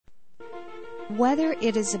Whether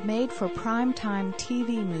it is a made-for-primetime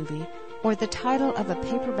TV movie or the title of a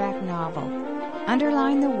paperback novel,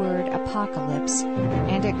 underline the word apocalypse,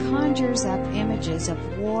 and it conjures up images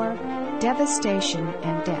of war, devastation,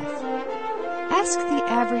 and death. Ask the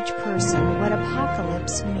average person what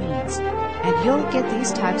apocalypse means, and you'll get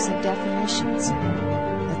these types of definitions.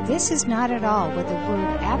 But this is not at all what the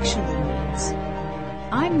word actually means.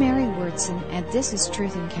 I'm Mary Wurtson, and this is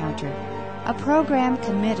Truth Encounter, a program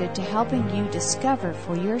committed to helping you discover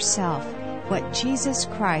for yourself what Jesus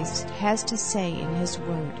Christ has to say in His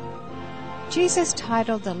Word. Jesus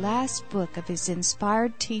titled the last book of His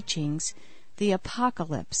inspired teachings, The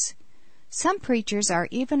Apocalypse. Some preachers are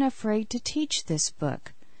even afraid to teach this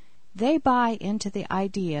book. They buy into the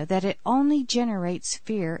idea that it only generates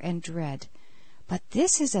fear and dread. But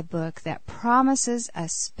this is a book that promises a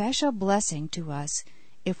special blessing to us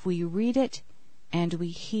if we read it and we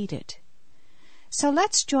heed it. So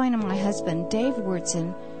let's join my husband Dave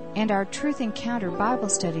Wurtson and our Truth Encounter Bible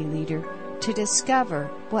study leader to discover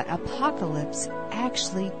what apocalypse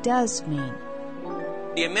actually does mean.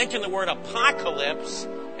 You mention the word apocalypse,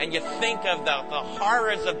 and you think of the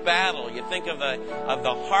horrors of battle. You think of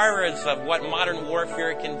the horrors of what modern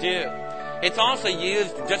warfare can do. It's also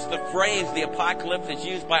used, just the phrase, the apocalypse, is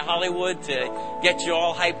used by Hollywood to get you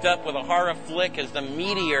all hyped up with a horror flick as the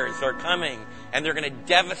meteors are coming and they're going to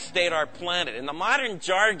devastate our planet. In the modern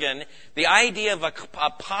jargon, the idea of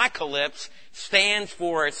apocalypse stands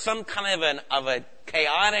for some kind of a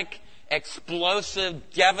chaotic, explosive,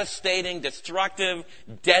 devastating, destructive,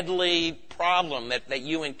 deadly problem that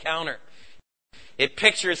you encounter. It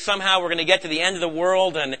pictures somehow we're going to get to the end of the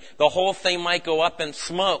world and the whole thing might go up in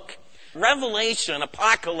smoke. Revelation,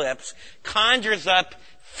 apocalypse, conjures up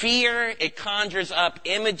fear. It conjures up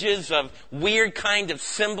images of weird kind of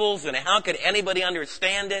symbols, and how could anybody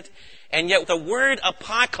understand it? And yet the word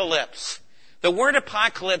apocalypse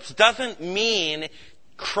doesn't mean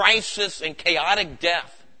crisis and chaotic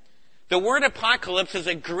death. The word apocalypse is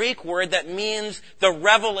a Greek word that means the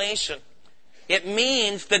revelation. It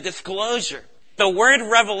means the disclosure. The word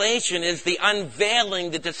revelation is the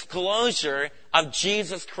unveiling, the disclosure of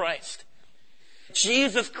Jesus Christ.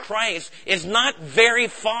 Jesus Christ is not very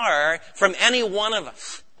far from any one of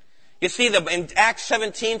us. You see, in Acts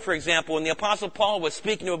 17, for example, when the Apostle Paul was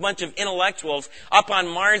speaking to a bunch of intellectuals up on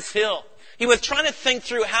Mars Hill, he was trying to think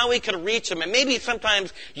through how he could reach them. And maybe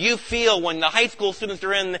sometimes you feel when the high school students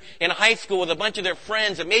are in high school with a bunch of their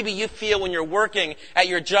friends, and maybe you feel when you're working at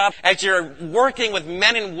your job, as you're working with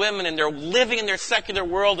men and women and they're living in their secular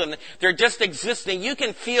world and they're just existing, you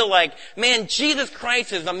can feel like, man, Jesus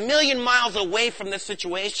Christ is a million miles away from this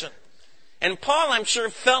situation. And Paul, I'm sure,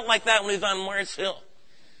 felt like that when he was on Mars Hill.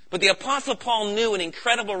 But the Apostle Paul knew an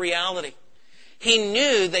incredible reality. He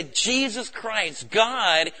knew that Jesus Christ,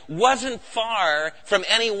 God, wasn't far from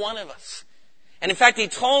any one of us. And in fact, he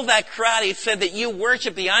told that crowd, he said that you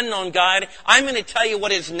worship the unknown God. I'm going to tell you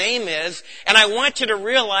what His name is. And I want you to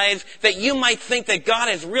realize that you might think that God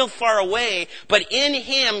is real far away, but in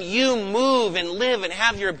Him you move and live and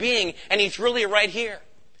have your being. And He's really right here.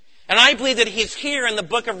 And I believe that He's here in the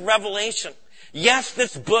book of Revelation. Yes,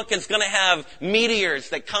 this book is going to have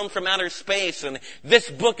meteors that come from outer space, and this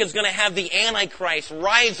book is going to have the Antichrist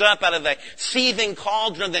rise up out of the seething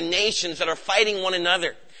cauldron of the nations that are fighting one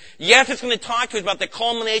another. Yes, it's going to talk to us about the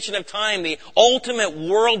culmination of time, the ultimate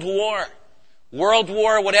world war. World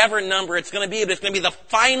war, whatever number it's going to be, but it's going to be the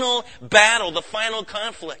final battle, the final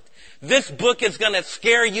conflict. This book is going to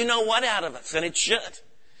scare you know what out of us, and it should.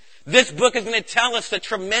 This book is going to tell us the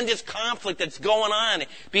tremendous conflict that's going on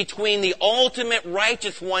between the ultimate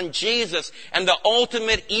righteous one, Jesus, and the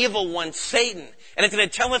ultimate evil one, Satan. And it's going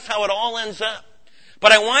to tell us how it all ends up.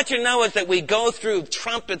 But I want you to know is that we go through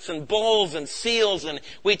trumpets and bowls and seals, and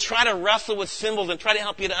we try to wrestle with symbols and try to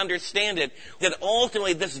help you to understand it, that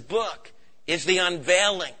ultimately this book is the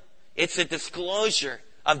unveiling. It's the disclosure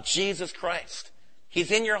of Jesus Christ.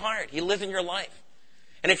 He's in your heart. He lives in your life.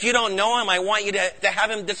 And if you don't know Him, I want you to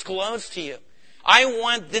have Him disclosed to you. I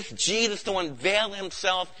want this Jesus to unveil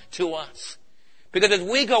Himself to us. Because as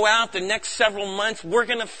we go out the next several months, we're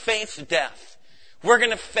going to face death. We're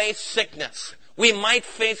going to face sickness. We might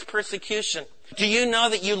face persecution. Do you know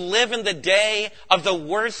that you live in the day of the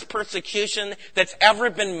worst persecution that's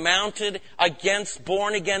ever been mounted against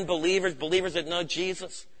born-again believers, believers that know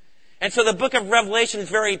Jesus? And so the book of Revelation is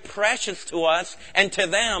very precious to us and to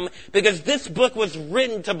them because this book was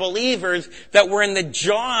written to believers that were in the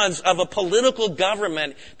jaws of a political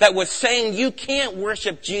government that was saying you can't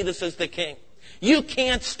worship Jesus as the King. You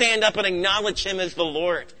can't stand up and acknowledge Him as the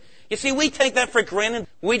Lord. You see, we take that for granted.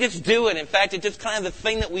 We just do it. In fact, it's just kind of the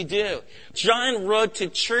thing that we do. John wrote to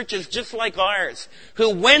churches just like ours,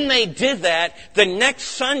 who when they did that, the next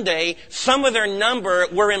Sunday, some of their number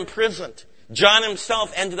were imprisoned. John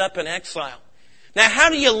himself ended up in exile. Now, how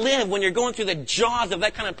do you live when you're going through the jaws of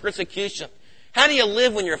that kind of persecution? How do you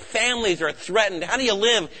live when your families are threatened? How do you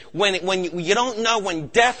live when you don't know when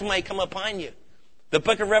death might come upon you? The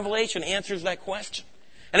book of Revelation answers that question.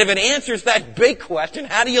 And if it answers that big question,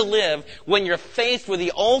 how do you live when you're faced with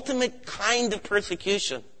the ultimate kind of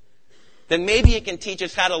persecution? Then maybe it can teach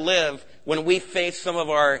us how to live when we face some of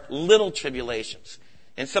our little tribulations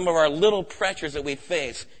and some of our little pressures that we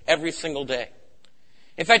face every single day.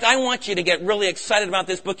 In fact, I want you to get really excited about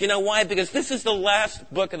this book. You know why? Because this is the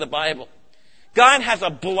last book of the Bible. God has a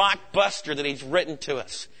blockbuster that He's written to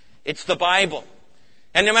us. It's the Bible.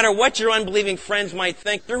 And no matter what your unbelieving friends might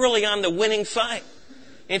think, they're really on the winning side.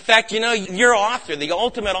 In fact, you know, your author, the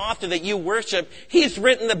ultimate author that you worship, he's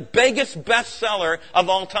written the biggest bestseller of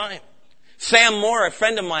all time. Sam Moore, a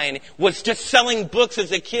friend of mine, was just selling books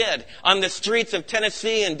as a kid on the streets of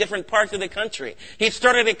Tennessee and different parts of the country. He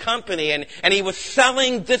started a company and he was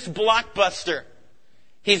selling this blockbuster.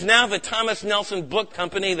 He's now the Thomas Nelson Book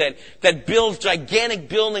Company that builds gigantic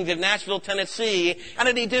buildings in Nashville, Tennessee. How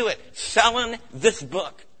did he do it? Selling this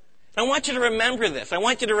book. I want you to remember this. I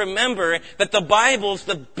want you to remember that the Bible's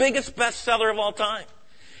the biggest bestseller of all time.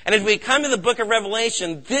 And as we come to the book of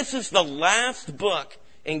Revelation, this is the last book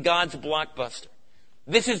in God's blockbuster.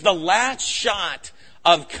 This is the last shot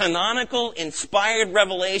of canonical, inspired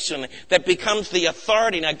revelation that becomes the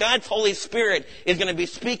authority. Now, God's Holy Spirit is going to be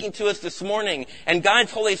speaking to us this morning, and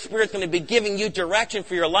God's Holy Spirit is going to be giving you direction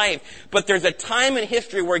for your life. But there's a time in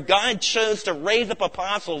history where God chose to raise up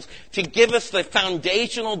apostles to give us the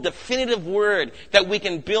foundational, definitive word that we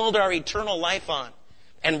can build our eternal life on.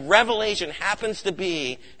 And Revelation happens to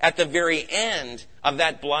be at the very end of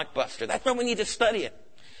that blockbuster. That's why we need to study it.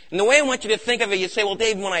 And the way I want you to think of it, you say, well,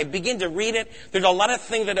 Dave, when I begin to read it, there's a lot of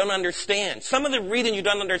things I don't understand. Some of the reading you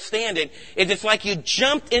don't understand it is it's like you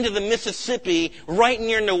jumped into the Mississippi right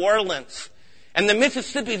near New Orleans. And the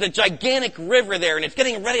Mississippi is a gigantic river there, and it's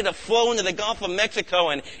getting ready to flow into the Gulf of Mexico,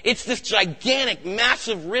 and it's this gigantic,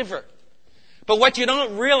 massive river. But what you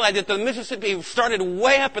don't realize is the Mississippi started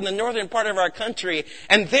way up in the northern part of our country,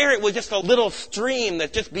 and there it was just a little stream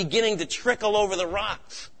that's just beginning to trickle over the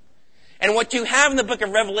rocks. And what you have in the book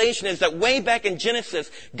of Revelation is that way back in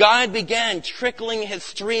Genesis, God began trickling His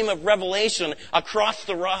stream of revelation across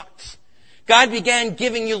the rocks. God began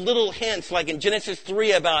giving you little hints, like in Genesis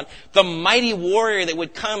 3, about the mighty warrior that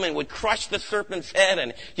would come and would crush the serpent's head.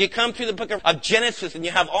 And you come through the book of Genesis and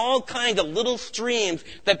you have all kinds of little streams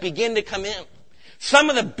that begin to come in.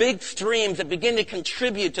 Some of the big streams that begin to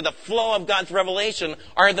contribute to the flow of God's revelation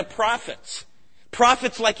are the prophets.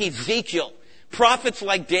 Prophets like Ezekiel. Prophets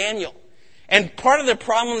like Daniel. And part of the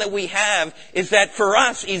problem that we have is that for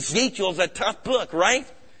us, Ezekiel's a tough book, right?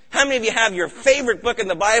 How many of you have your favorite book in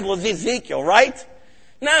the Bible is Ezekiel, right?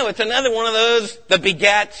 No, it's another one of those, the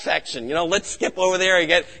begat section. You know, let's skip over there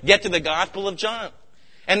and get to the Gospel of John.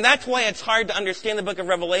 And that's why it's hard to understand the book of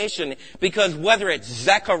Revelation, because whether it's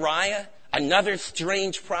Zechariah, another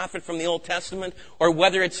strange prophet from the Old Testament, or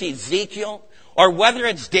whether it's Ezekiel, or whether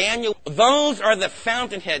it's Daniel, those are the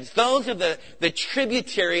fountainheads. Those are the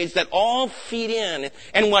tributaries that all feed in.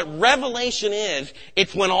 And what Revelation is,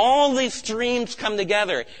 it's when all these streams come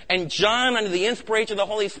together. And John, under the inspiration of the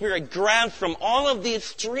Holy Spirit, grabs from all of these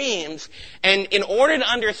streams. And in order to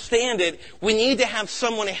understand it, we need to have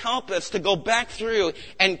someone to help us to go back through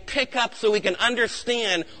and pick up so we can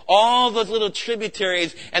understand all those little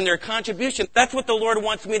tributaries and their contribution. That's what the Lord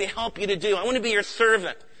wants me to help you to do. I want to be your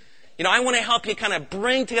servant. You know, I want to help you kind of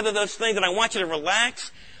bring together those things, and I want you to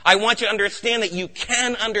relax. I want you to understand that you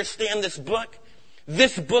can understand this book.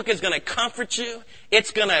 This book is going to comfort you. It's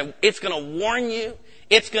going to warn you.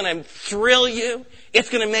 It's going to thrill you. It's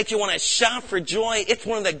going to make you want to shout for joy. It's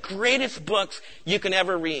one of the greatest books you can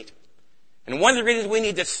ever read. And one of the reasons we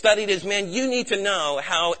need to study it is, man, you need to know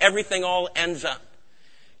how everything all ends up.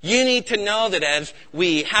 You need to know that as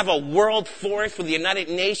we have a world force with the United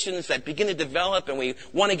Nations that begin to develop and we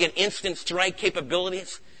want to get instant strike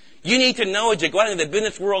capabilities, you need to know as you go out into the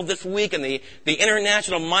business world this week and the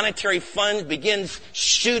International Monetary Fund begins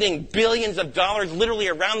shooting billions of dollars literally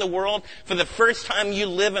around the world for the first time you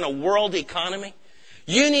live in a world economy.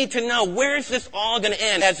 You need to know, where is this all going to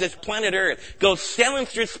end as this planet Earth goes sailing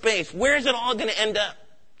through space? Where is it all going to end up?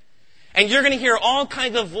 And you're going to hear all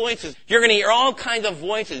kinds of voices. You're going to hear all kinds of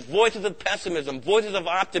voices. Voices of pessimism, voices of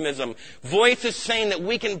optimism, voices saying that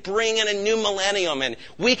we can bring in a new millennium and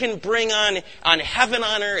we can bring on heaven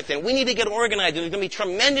on earth and we need to get organized. And there's going to be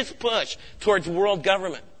tremendous push towards world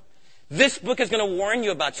government. This book is going to warn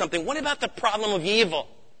you about something. What about the problem of evil?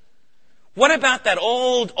 What about that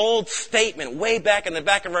old statement way back in the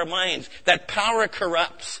back of our minds that power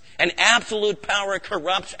corrupts and absolute power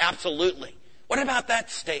corrupts absolutely? What about that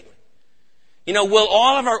statement? You know, will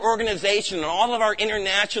all of our organization and all of our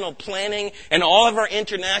international planning and all of our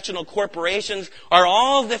international corporations, are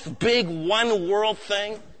all this big one world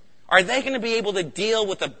thing, are they going to be able to deal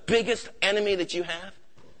with the biggest enemy that you have?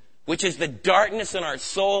 Which is the darkness in our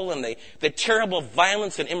soul and the terrible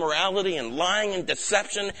violence and immorality and lying and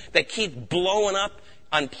deception that keeps blowing up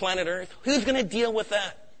on planet Earth. Who's going to deal with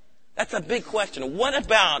that? That's a big question. What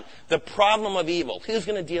about the problem of evil? Who's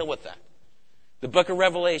going to deal with that? The book of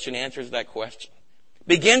Revelation answers that question.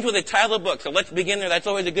 Begins with the title of the book. So let's begin there. That's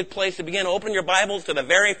always a good place to begin. Open your Bibles to the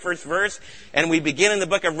very first verse. And we begin in the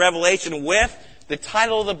book of Revelation with the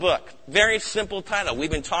title of the book. Very simple title. We've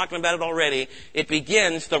been talking about it already. It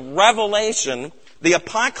begins the revelation, the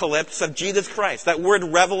apocalypse of Jesus Christ. That word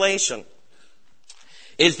revelation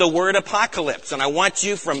is the word apocalypse. And I want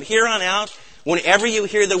you from here on out, whenever you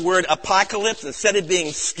hear the word apocalypse, instead of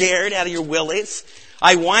being scared out of your willies,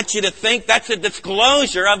 I want you to think that's a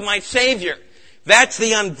disclosure of my Savior. That's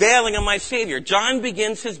the unveiling of my Savior. John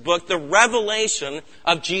begins his book, the revelation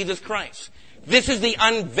of Jesus Christ. This is the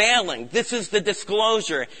unveiling. This is the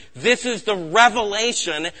disclosure. This is the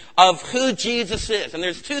revelation of who Jesus is. And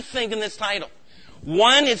there's two things in this title.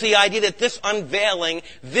 One is the idea that this unveiling,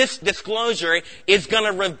 this disclosure, is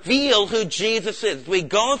going to reveal who Jesus is. As we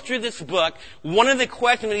go through this book, one of the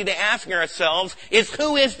questions we need to ask ourselves is,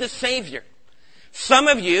 who is the Savior? Some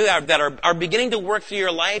of you that are beginning to work through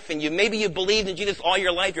your life, and maybe you believed in Jesus all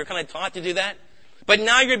your life, you're kind of taught to do that. But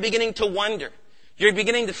now you're beginning to wonder. You're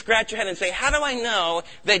beginning to scratch your head and say, how do I know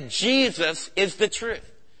that Jesus is the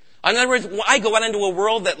truth? In other words, I go out into a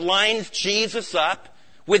world that lines Jesus up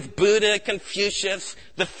with Buddha, Confucius,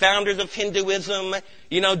 the founders of Hinduism,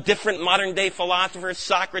 different modern day philosophers,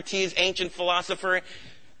 Socrates, ancient philosopher.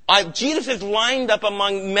 Jesus is lined up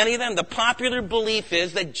among many of them. The popular belief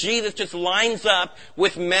is that Jesus just lines up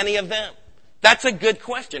with many of them. That's a good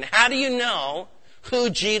question. How do you know who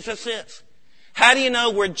Jesus is? How do you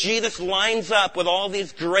know where Jesus lines up with all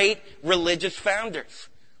these great religious founders?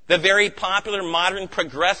 The very popular modern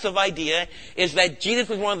progressive idea is that Jesus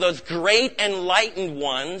was one of those great enlightened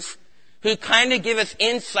ones who kind of give us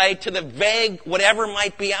insight to the vague whatever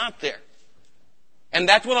might be out there. And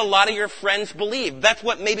that's what a lot of your friends believe. That's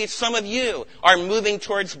what maybe some of you are moving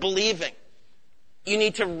towards believing. You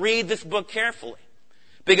need to read this book carefully,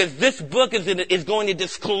 because this book is going to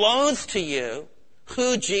disclose to you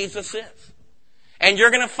who Jesus is. And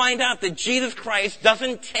you're going to find out that Jesus Christ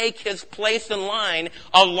doesn't take his place in line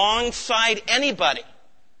alongside anybody.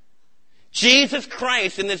 Jesus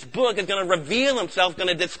Christ in this book is going to reveal himself, going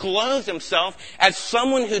to disclose himself as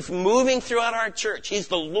someone who's moving throughout our church. He's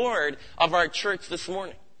the Lord of our church this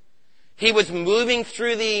morning. He was moving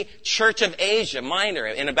through the church of Asia Minor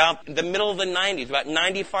in about the middle of the 90s, about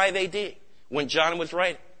 95 AD, when John was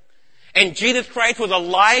writing. And Jesus Christ was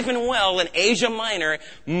alive and well in Asia Minor,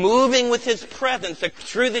 moving with his presence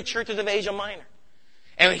through the churches of Asia Minor.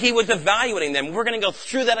 And he was evaluating them. We're going to go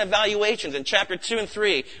through that evaluations in chapter 2 and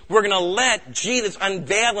 3. We're going to let Jesus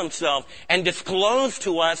unveil himself and disclose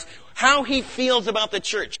to us how he feels about the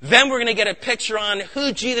church. Then we're going to get a picture on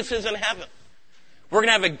who Jesus is in heaven. We're going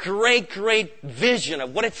to have a great, great vision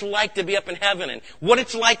of what it's like to be up in heaven and what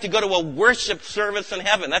it's like to go to a worship service in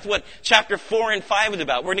heaven. That's what chapter 4 and 5 is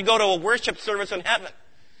about. We're going to go to a worship service in heaven.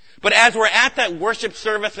 But as we're at that worship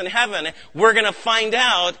service in heaven, we're going to find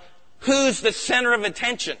out who's the center of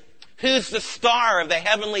attention, who's the star of the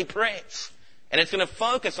heavenly praise. And it's going to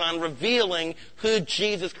focus on revealing who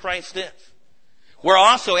Jesus Christ is. We're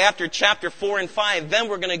also, after chapter 4 and 5, then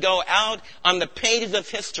we're going to go out on the pages of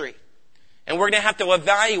history. And we're going to have to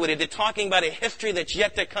evaluate it. They're talking about a history that's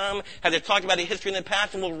yet to come. Have they talked about a history in the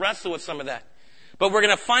past? And we'll wrestle with some of that. But we're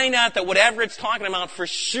going to find out that whatever it's talking about, for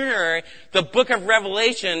sure, the book of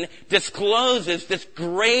Revelation discloses this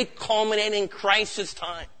great culminating crisis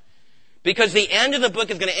time. Because the end of the book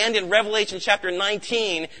is going to end in Revelation chapter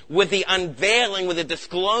 19 with the unveiling, with the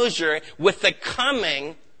disclosure, with the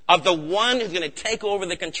coming of the one who's going to take over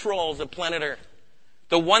the controls of planet Earth.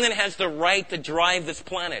 The one that has the right to drive this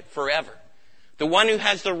planet forever. The one who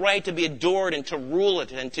has the right to be adored and to rule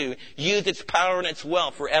it and to use its power and its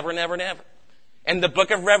wealth forever and ever and ever. And the book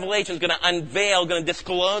of Revelation is going to unveil, going to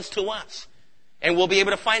disclose to us. And we'll be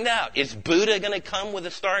able to find out. Is Buddha going to come with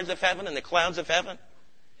the stars of heaven and the clouds of heaven?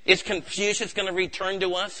 Is Confucius going to return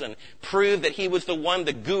to us and prove that he was the one,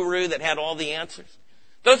 the guru that had all the answers?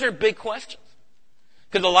 Those are big questions.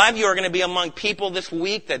 Because a lot of you are going to be among people this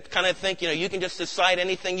week that kind of think, you can just decide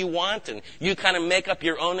anything you want and you kind of make up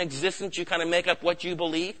your own existence. You kind of make up what you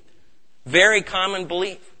believe. Very common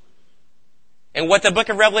belief. And what the book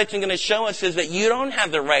of Revelation is going to show us is that you don't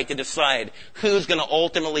have the right to decide who's going to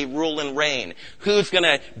ultimately rule and reign, who's going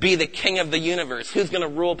to be the king of the universe, who's going to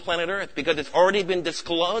rule planet Earth, because it's already been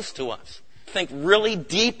disclosed to us. Think really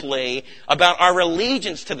deeply about our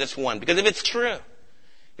allegiance to this one, because if it's true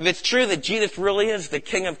that Jesus really is the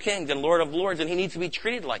King of Kings and Lord of Lords, then he needs to be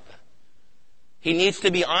treated like that. He needs to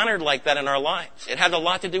be honored like that in our lives. It has a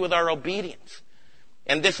lot to do with our obedience.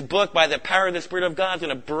 And this book, by the power of the Spirit of God, is going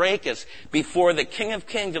to break us before the King of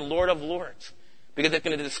Kings and Lord of Lords. Because it's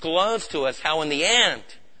going to disclose to us how in the end,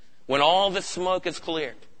 when all the smoke is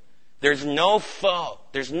cleared, there's no foe,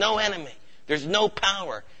 there's no enemy, there's no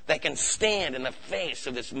power that can stand in the face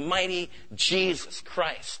of this mighty Jesus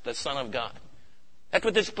Christ, the Son of God. That's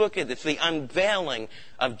what this book is. It's the unveiling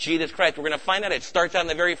of Jesus Christ. We're going to find out. It starts out in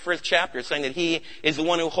the very first chapter saying that he is the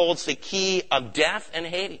one who holds the key of death and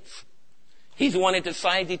Hades. He's the one that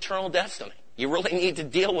decides eternal destiny. You really need to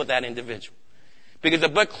deal with that individual. Because the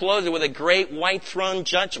book closes with a great white throne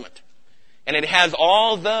judgment. And it has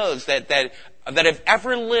all those that have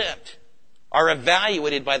ever lived are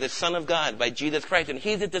evaluated by the Son of God, by Jesus Christ. And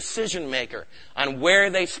he's a decision maker on where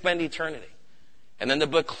they spend eternity. And then the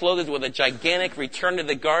book closes with a gigantic return to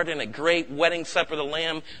the garden, a great wedding supper of the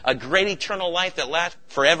Lamb, a great eternal life that lasts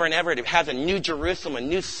forever and ever. It has a new Jerusalem, a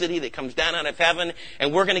new city that comes down out of heaven.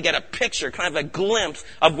 And we're going to get a picture, kind of a glimpse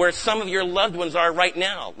of where some of your loved ones are right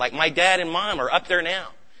now. Like my dad and mom are up there now.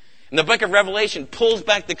 And the book of Revelation pulls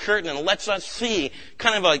back the curtain and lets us see,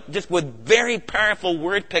 kind of just with very powerful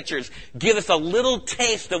word pictures, give us a little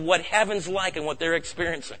taste of what heaven's like and what they're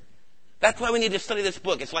experiencing. That's why we need to study this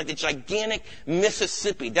book. It's like the gigantic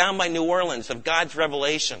Mississippi down by New Orleans of God's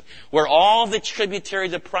revelation, where all the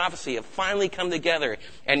tributaries of prophecy have finally come together.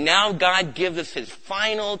 And now God gives us his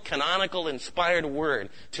final canonical inspired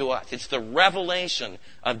word to us. It's the revelation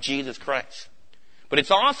of Jesus Christ. But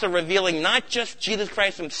it's also revealing not just Jesus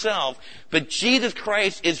Christ himself, but Jesus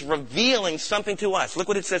Christ is revealing something to us. Look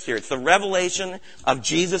what it says here. It's the revelation of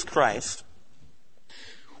Jesus Christ,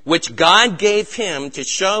 which God gave him to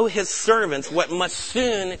show his servants what must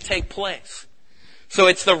soon take place. So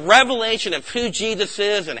it's the revelation of who Jesus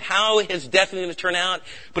is and how his destiny is going to turn out.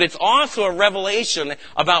 But it's also a revelation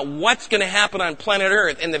about what's going to happen on planet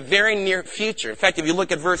Earth in the very near future. In fact, if you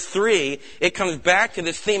look at verse 3, it comes back to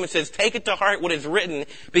this theme. It says, take it to heart what is written,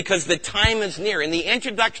 because the time is near. In the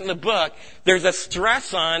introduction of the book, there's a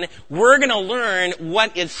stress on we're going to learn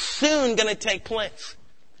what is soon going to take place.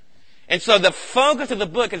 And so the focus of the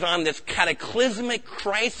book is on this cataclysmic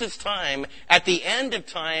crisis time at the end of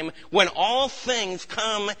time, when all things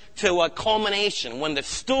come to a culmination, when the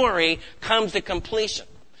story comes to completion.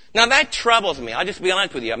 Now that troubles me. I'll just be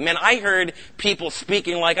honest with you. Man, I heard people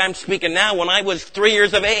speaking like I'm speaking now when I was 3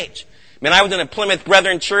 years of age. Man, I was in a Plymouth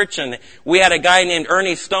Brethren church, and we had a guy named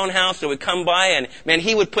Ernie Stonehouse that would come by, and man,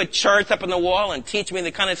 he would put charts up on the wall and teach me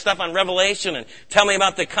the kind of stuff on Revelation and tell me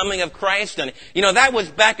about the coming of Christ. And, that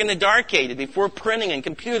was back in the dark ages, before printing and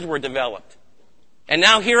computers were developed. And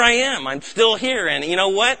now here I am. I'm still here. And you know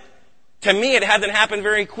what? To me, it hasn't happened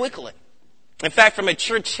very quickly. In fact, from a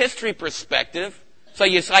church history perspective,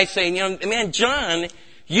 I say, man, John,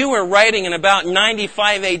 you were writing in about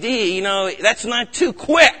 95 AD. That's not too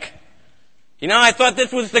quick. I thought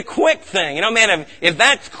this was the quick thing. Man, if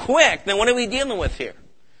that's quick, then what are we dealing with here?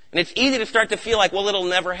 And it's easy to start to feel like, well, it'll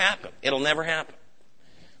never happen. It'll never happen.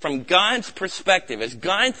 From God's perspective, as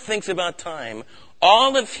God thinks about time,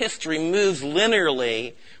 all of history moves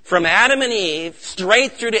linearly from Adam and Eve,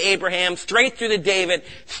 straight through to Abraham, straight through to David,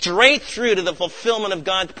 straight through to the fulfillment of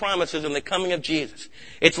God's promises and the coming of Jesus.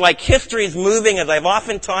 It's like history is moving, as I've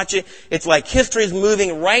often taught you, it's like history is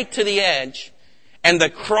moving right to the edge. And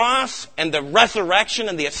the cross and the resurrection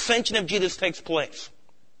and the ascension of Jesus takes place.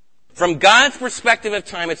 From God's perspective of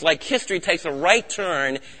time, it's like history takes a right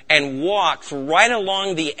turn and walks right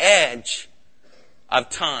along the edge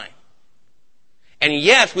of time. And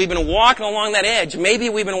yes, we've been walking along that edge. Maybe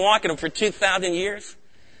we've been walking for 2,000 years.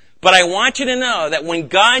 But I want you to know that when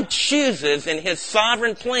God chooses in his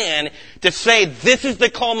sovereign plan to say this is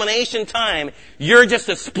the culmination time, you're just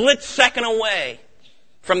a split second away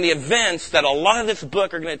from the events that a lot of this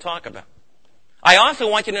book are going to talk about. I also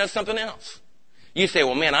want you to know something else. You say,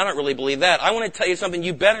 well, man, I don't really believe that. I want to tell you something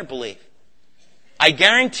you better believe. I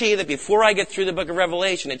guarantee that before I get through the book of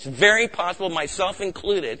Revelation, it's very possible, myself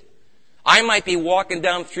included, I might be walking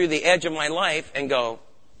down through the edge of my life and go,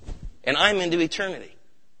 and I'm into eternity.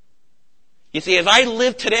 You see, as I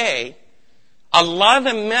live today, a lot of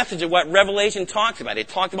the message of what Revelation talks about, it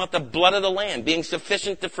talks about the blood of the Lamb being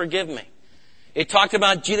sufficient to forgive me. It talks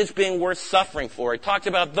about Jesus being worth suffering for. It talks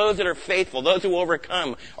about those that are faithful, those who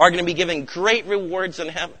overcome, are going to be given great rewards in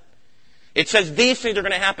heaven. It says these things are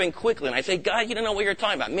going to happen quickly. And I say, God, you don't know what you're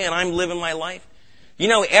talking about. Man, I'm living my life. You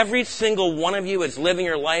know, every single one of you is living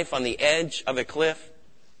your life on the edge of a cliff.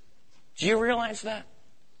 Do you realize that?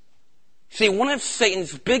 See, one of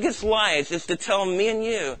Satan's biggest lies is to tell me and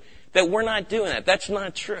you that we're not doing that. That's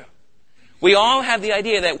not true. We all have the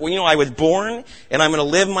idea that, well, I was born and I'm going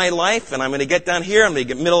to live my life and I'm going to get down here, I'm going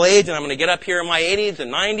to get middle age and I'm going to get up here in my 80s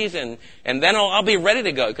and 90s and then I'll be ready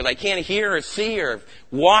to go because I can't hear or see or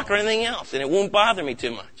walk or anything else and it won't bother me too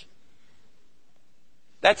much.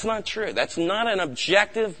 That's not true. That's not an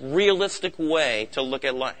objective, realistic way to look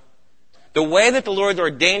at life. The way that the Lord's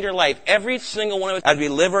ordained your life, every single one of us, as we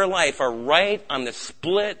live our life, are right on the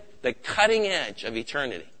split, the cutting edge of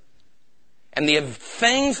eternity. And the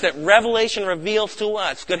things that Revelation reveals to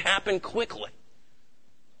us could happen quickly.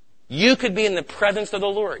 You could be in the presence of the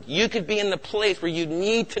Lord. You could be in the place where you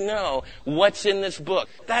need to know what's in this book.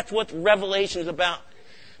 That's what Revelation is about.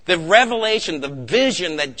 The revelation, the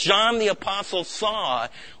vision that John the Apostle saw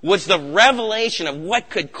was the revelation of what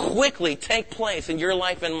could quickly take place in your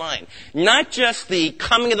life and mine. Not just the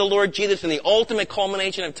coming of the Lord Jesus and the ultimate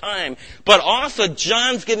culmination of time, but also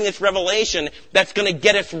John's giving us revelation that's going to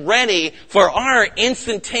get us ready for our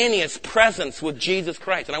instantaneous presence with Jesus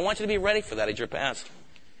Christ. And I want you to be ready for that as your pastor.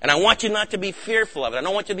 And I want you not to be fearful of it. I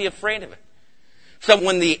don't want you to be afraid of it. So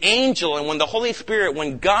when the angel and when the Holy Spirit,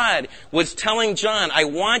 when God was telling John, I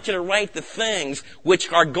want you to write the things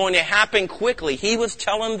which are going to happen quickly, he was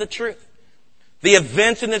telling the truth. The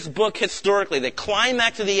events in this book historically, the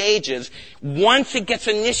climax of the ages, once it gets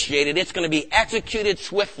initiated, it's going to be executed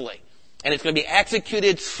swiftly. And it's going to be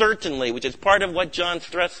executed certainly, which is part of what John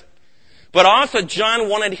stressed. But also John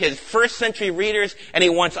wanted his first century readers, and he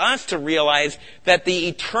wants us to realize that the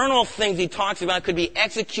eternal things he talks about could be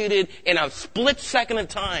executed in a split second of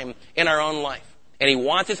time in our own life. And he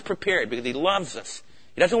wants us prepared because he loves us.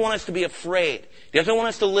 He doesn't want us to be afraid. He doesn't want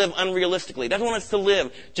us to live unrealistically. He doesn't want us to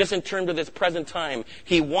live just in terms of this present time.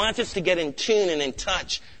 He wants us to get in tune and in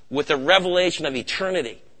touch with the revelation of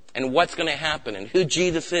eternity and what's going to happen and who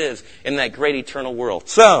Jesus is in that great eternal world.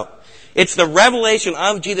 So, it's the revelation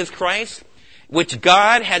of Jesus Christ which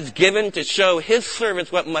God has given to show his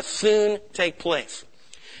servants what must soon take place.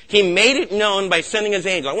 He made it known by sending his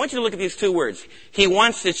angel. I want you to look at these two words. He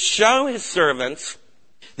wants to show his servants.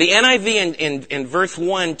 The NIV in verse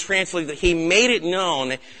 1 translates that he made it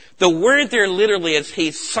known. The word there literally is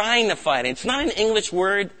he signified. It's not an English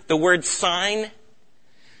word, the word sign.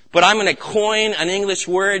 But I'm going to coin an English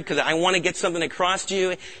word because I want to get something across to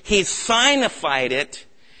you. He signified it.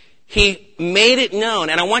 He made it known.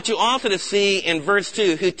 And I want you also to see in verse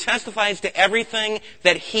 2, who testifies to everything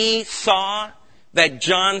that he saw, that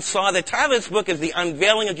John saw. The title of this book is The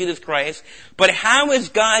Unveiling of Jesus Christ. But how is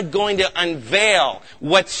God going to unveil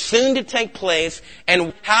what's soon to take place?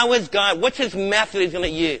 And what's his method he's going to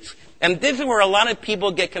use? And this is where a lot of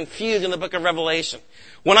people get confused in the book of Revelation.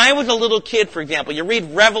 When I was a little kid, for example, you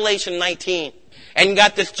read Revelation 19. And you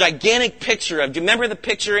got this gigantic picture of, do you remember the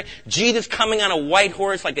picture? Jesus coming on a white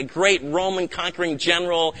horse like a great Roman conquering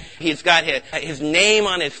general. He's got his name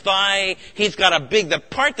on his thigh. He's got the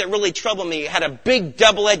part that really troubled me, had a big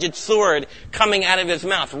double-edged sword coming out of his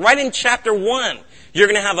mouth. Right in chapter 1, you're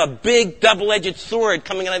going to have a big double-edged sword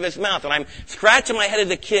coming out of his mouth. And I'm scratching my head as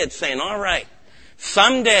a kid saying, all right,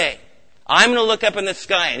 someday I'm going to look up in the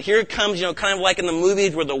sky, and here it comes, kind of like in the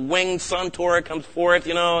movies where the winged centaur comes forth,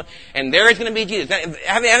 and there's going to be Jesus.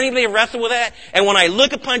 Have anybody wrestled with that? And when I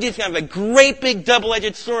look upon Jesus, I have a great big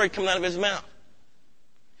double-edged sword coming out of his mouth.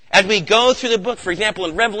 As we go through the book, for example,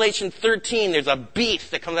 in Revelation 13, there's a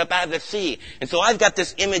beast that comes up out of the sea. And so I've got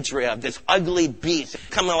this imagery of this ugly beast,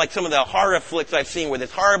 coming like some of the horror flicks I've seen, where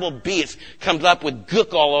this horrible beast comes up with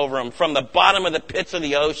gook all over him from the bottom of the pits of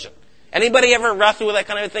the ocean. Anybody ever wrestle with that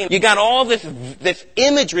kind of thing? You got all this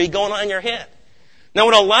imagery going on in your head. Now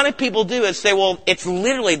what a lot of people do is say, well,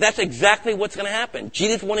 that's exactly what's going to happen.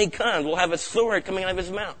 Jesus, when he comes, will have a sword coming out of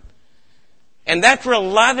his mouth. And that's where a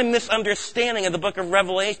lot of the misunderstanding of the book of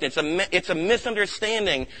Revelation. It's a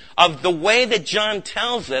misunderstanding of the way that John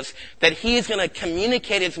tells us that he's going to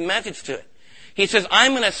communicate his message to it. He says,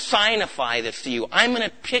 I'm going to signify this to you. I'm going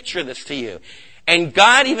to picture this to you. And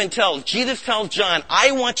Jesus tells John,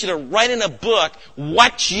 I want you to write in a book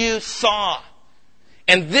what you saw.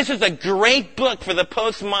 And this is a great book for the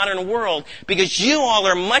postmodern world because you all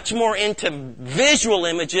are much more into visual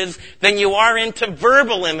images than you are into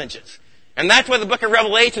verbal images. And that's why the book of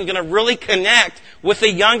Revelation is going to really connect with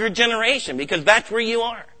the younger generation because that's where you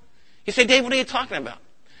are. You say, Dave, what are you talking about?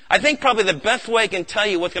 I think probably the best way I can tell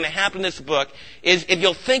you what's going to happen in this book is if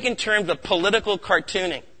you'll think in terms of political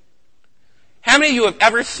cartooning. How many of you have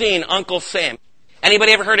ever seen Uncle Sam?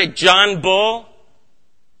 Anybody ever heard of John Bull?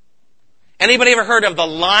 Anybody ever heard of the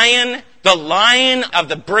lion of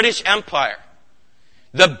the British Empire?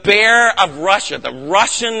 The bear of Russia, the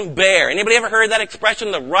Russian bear. Anybody ever heard that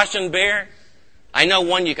expression, the Russian bear? I know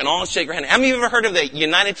one, you can all shake your hand. How many of you ever heard of the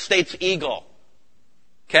United States eagle?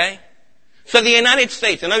 Okay? So the United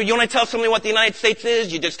States, and you want to tell somebody what the United States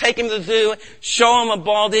is? You just take him to the zoo, show him a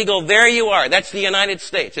bald eagle, there you are. That's the United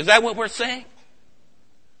States. Is that what we're saying?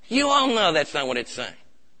 You all know that's not what it's saying.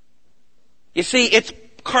 You see, it's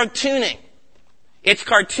cartooning. It's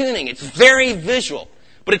cartooning. It's very visual.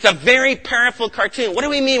 But it's a very powerful cartoon. What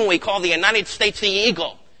do we mean when we call the United States the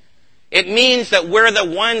eagle? It means that we're the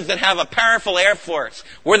ones that have a powerful air force.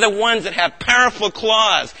 We're the ones that have powerful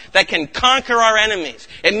claws that can conquer our enemies.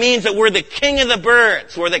 It means that we're the king of the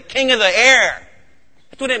birds. We're the king of the air.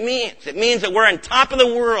 That's what it means. It means that we're on top of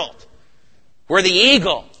the world. We're the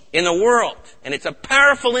eagle in the world. And it's a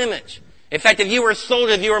powerful image. In fact, if you were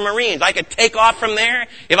soldiers, if you were Marines, I could take off from there.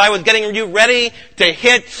 If I was getting you ready to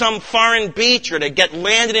hit some foreign beach or to get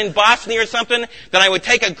landed in Bosnia or something, then I would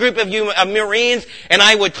take a group of you Marines and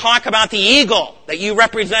I would talk about the eagle that you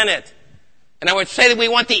represented. And I would say that we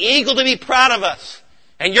want the eagle to be proud of us.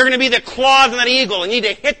 And you're going to be the claws of that eagle and you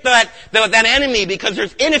need to hit that enemy because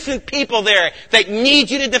there's innocent people there that need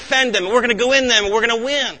you to defend them. And we're going to go in them and we're going to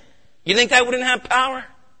win. You think that wouldn't have power?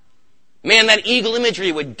 Man, that eagle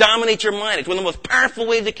imagery would dominate your mind. It's one of the most powerful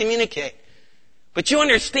ways to communicate. But you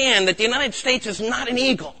understand that the United States is not an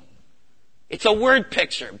eagle. It's a word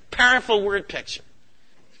picture, powerful word picture.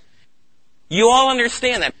 You all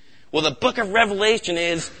understand that. Well, the book of Revelation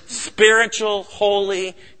is spiritual,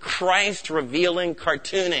 holy, Christ-revealing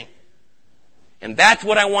cartooning. And that's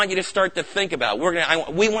what I want you to start to think about.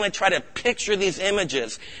 We want to try to picture these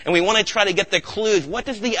images, and we want to try to get the clues. What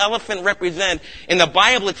does the elephant represent in the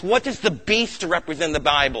Bible? It's what does the beast represent in the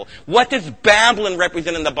Bible? What does Babylon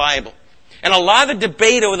represent in the Bible? And a lot of the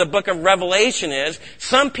debate over the book of Revelation is,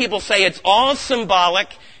 some people say it's all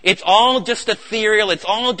symbolic, it's all just ethereal, it's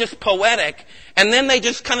all just poetic, and then they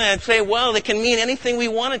just kind of say, well, it can mean anything we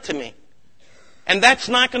want it to mean. And that's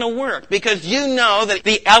not going to work because you know that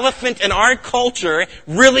the elephant in our culture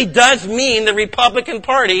really does mean the Republican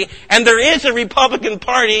Party, and there is a Republican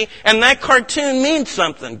Party, and that cartoon means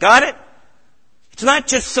something. Got it? It's not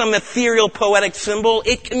just some ethereal poetic symbol.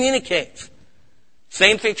 It communicates.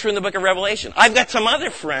 Same thing true in the book of Revelation. I've got some other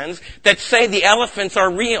friends that say the elephants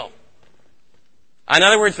are real. In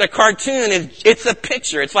other words, the cartoon it's a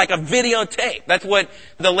picture. It's like a videotape. That's what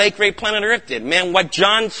the late great Planet Earth did. Man, what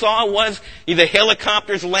John saw was the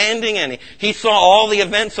helicopters landing and he saw all the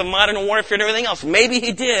events of modern warfare and everything else. Maybe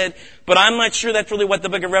he did, but I'm not sure that's really what the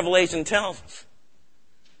book of Revelation tells us.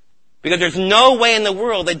 Because there's no way in the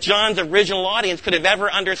world that John's original audience could have ever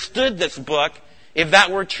understood this book if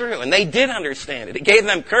that were true. And they did understand it. It gave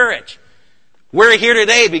them courage. We're here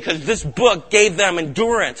today because this book gave them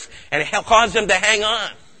endurance and caused them to hang on.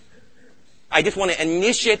 I just want to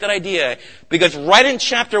initiate that idea because right in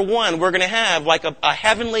chapter 1, we're going to have like a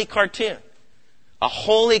heavenly cartoon, a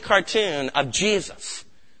holy cartoon of Jesus.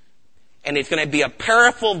 And it's going to be a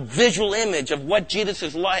powerful visual image of what Jesus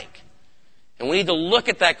is like. And we need to look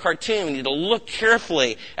at that cartoon. We need to look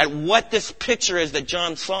carefully at what this picture is that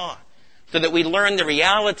John saw so that we learn the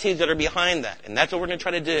realities that are behind that. And that's what we're going to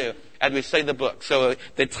try to do as we study the book. So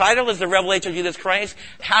the title is The Revelation of Jesus Christ.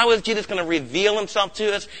 How is Jesus going to reveal himself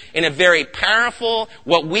to us in a very powerful,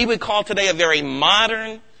 what we would call today a very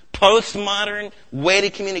modern, postmodern way to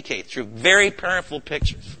communicate through very powerful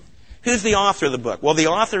pictures. Who's the author of the book? Well, the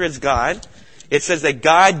author is God. It says that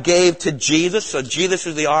God gave to Jesus, so Jesus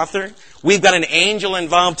is the author. We've got an angel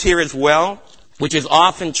involved here as well, which is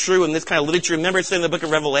often true in this kind of literature. Remember it said in the book of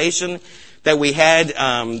Revelation that we had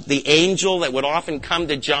the angel that would often come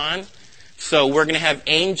to John. So we're going to have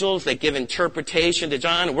angels that give interpretation to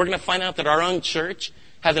John. And we're going to find out that our own church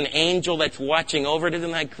has an angel that's watching over it.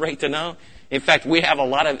 Isn't that great to know? In fact, we have a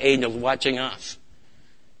lot of angels watching us.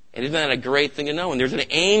 And isn't that a great thing to know? And there's an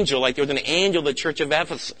angel, like there was an angel at the church of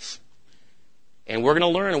Ephesus. And we're going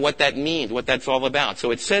to learn what that means, what that's all about. So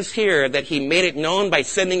it says here that he made it known by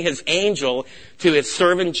sending his angel to his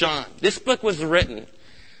servant John. This book was written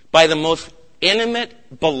by the most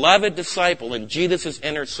intimate, beloved disciple in Jesus'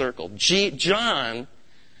 inner circle. John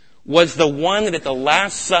was the one that at the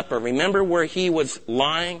Last Supper, remember where he was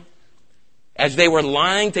lying? As they were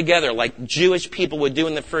lying together, like Jewish people would do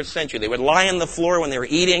in the first century, they would lie on the floor when they were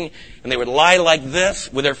eating, and they would lie like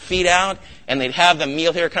this with their feet out, and they'd have the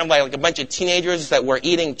meal here, kind of like a bunch of teenagers that were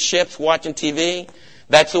eating chips, watching TV.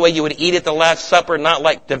 That's the way you would eat at the Last Supper, not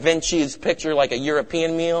like Da Vinci's picture, like a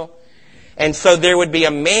European meal. And so there would be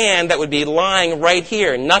a man that would be lying right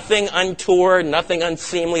here. Nothing untoward, nothing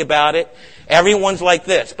unseemly about it. Everyone's like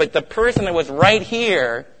this. But the person that was right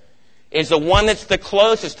here is the one that's the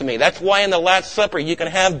closest to me. That's why in the Last Supper you can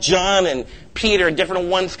have John and Peter and different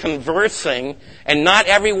ones conversing, and not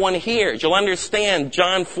everyone hears. You'll understand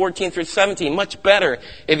John 14 through 17 much better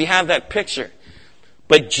if you have that picture.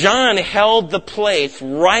 But John held the place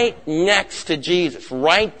right next to Jesus,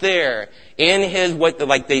 right there in his,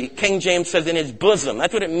 like the King James says, in his bosom.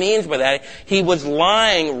 That's what it means by that. He was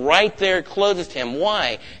lying right there closest to him.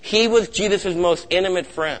 Why? He was Jesus' most intimate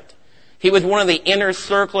friend. He was one of the inner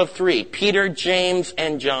circle of three, Peter, James,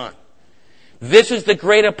 and John. This is the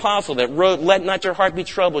great apostle that wrote, "Let not your heart be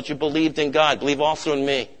troubled. You believed in God. Believe also in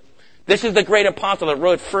me." This is the great apostle that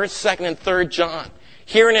wrote 1st, 2nd, and 3rd John.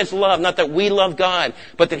 Herein is love, not that we love God,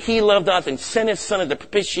 but that he loved us and sent his Son as the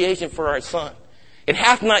propitiation for our sin. It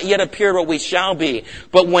hath not yet appeared what we shall be,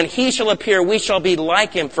 but when he shall appear, we shall be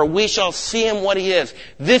like him, for we shall see him what he is.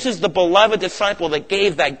 This is the beloved disciple that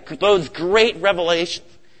gave those great revelations.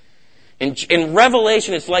 In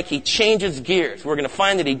Revelation, it's like he changes gears. We're going to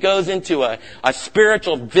find that he goes into a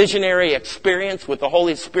spiritual visionary experience with the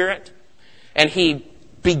Holy Spirit, and he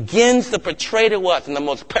begins to portray to us in the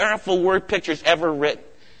most powerful word pictures ever written.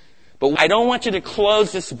 But I don't want you to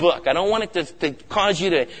close this book. I don't want it to cause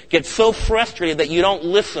you to get so frustrated that you don't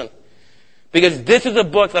listen. Because this is a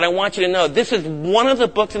book that I want you to know. This is one of the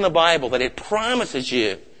books in the Bible that it promises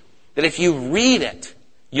you that if you read it,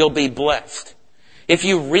 you'll be blessed. If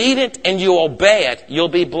you read it and you obey it, you'll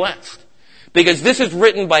be blessed. Because this is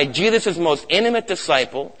written by Jesus' most intimate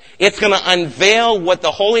disciple. It's going to unveil what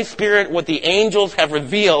the Holy Spirit, what the angels have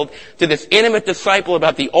revealed to this intimate disciple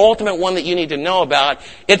about the ultimate one that you need to know about.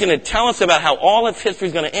 It's going to tell us about how all of history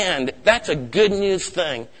is going to end. That's a good news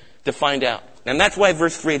thing to find out. And that's why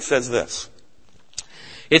verse 3 says this.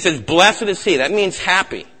 It says, "Blessed is he." That means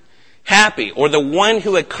happy. Happy, or the one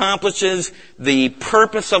who accomplishes the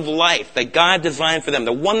purpose of life that God designed for them.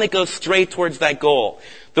 The one that goes straight towards that goal.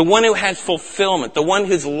 The one who has fulfillment. The one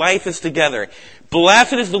whose life is together.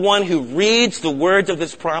 Blessed is the one who reads the words of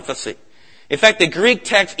this prophecy. In fact, the Greek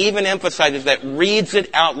text even emphasizes that reads it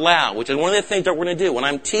out loud, which is one of the things that we're going to do. When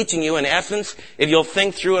I'm teaching you, in essence, if you'll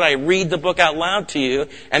think through it, I read the book out loud to you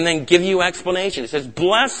and then give you explanation. It says,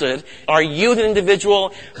 blessed are you as an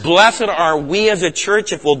individual. Blessed are we as a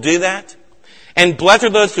church if we'll do that. And blessed are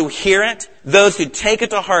those who hear it, those who take it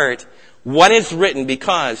to heart, what is written,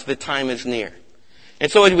 because the time is near.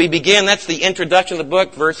 And so as we begin, that's the introduction of the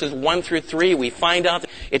book, verses 1 through 3. We find out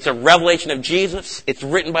it's a revelation of Jesus. It's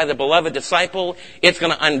written by the beloved disciple. It's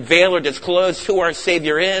going to unveil or disclose who our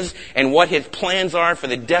Savior is and what his plans are for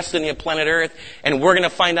the destiny of planet Earth. And we're going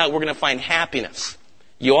to find happiness.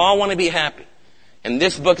 You all want to be happy. And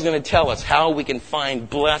this book is going to tell us how we can find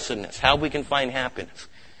blessedness, how we can find happiness.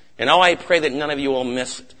 And I pray that none of you will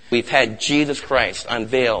miss it. We've had Jesus Christ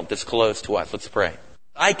unveiled, disclosed to us. Let's pray.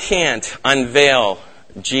 I can't unveil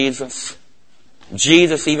Jesus.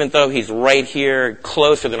 Jesus, even though he's right here,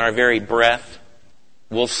 closer than our very breath,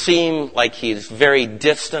 will seem like he's very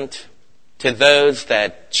distant to those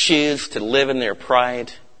that choose to live in their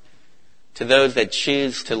pride, to those that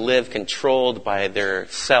choose to live controlled by their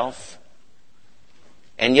self.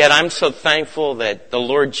 And yet I'm so thankful that the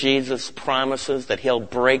Lord Jesus promises that he'll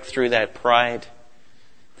break through that pride,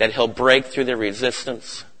 that he'll break through the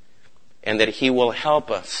resistance, and that he will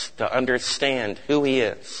help us to understand who he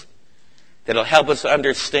is. That he'll help us to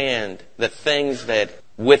understand the things that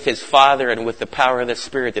with his Father and with the power of the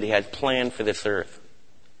Spirit that he has planned for this earth.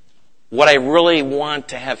 What I really want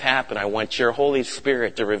to have happen, I want your Holy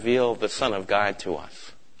Spirit to reveal the Son of God to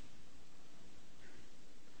us.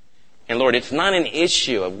 And Lord, it's not an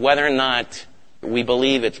issue of whether or not we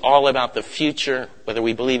believe it's all about the future, whether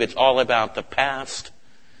we believe it's all about the past,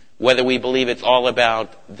 whether we believe it's all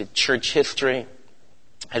about the church history.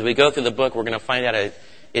 As we go through the book, we're going to find out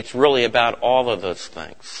it's really about all of those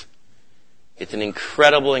things. It's an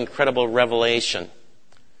incredible, incredible revelation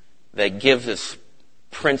that gives us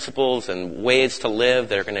principles and ways to live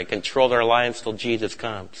that are going to control our lives till Jesus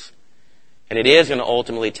comes. And it is going to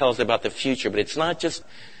ultimately tell us about the future, but it's not just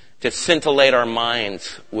to scintillate our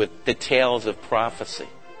minds with details of prophecy.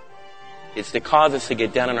 It's to cause us to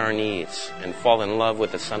get down on our knees and fall in love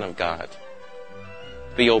with the Son of God.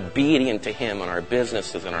 Be obedient to Him in our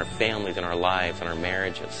businesses, in our families, in our lives, in our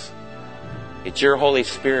marriages. It's your Holy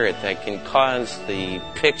Spirit that can cause the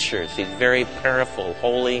pictures, these very powerful,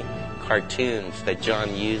 holy cartoons that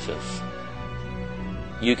John uses.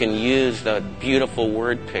 You can use the beautiful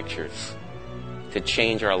word pictures to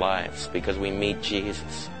change our lives because we meet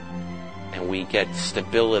Jesus and we get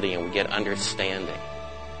stability and we get understanding.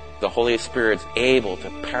 The Holy Spirit's able to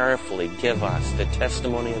powerfully give us the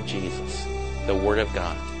testimony of Jesus, the Word of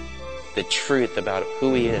God, the truth about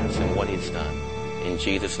who He is and what He's done. In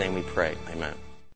Jesus' name we pray. Amen.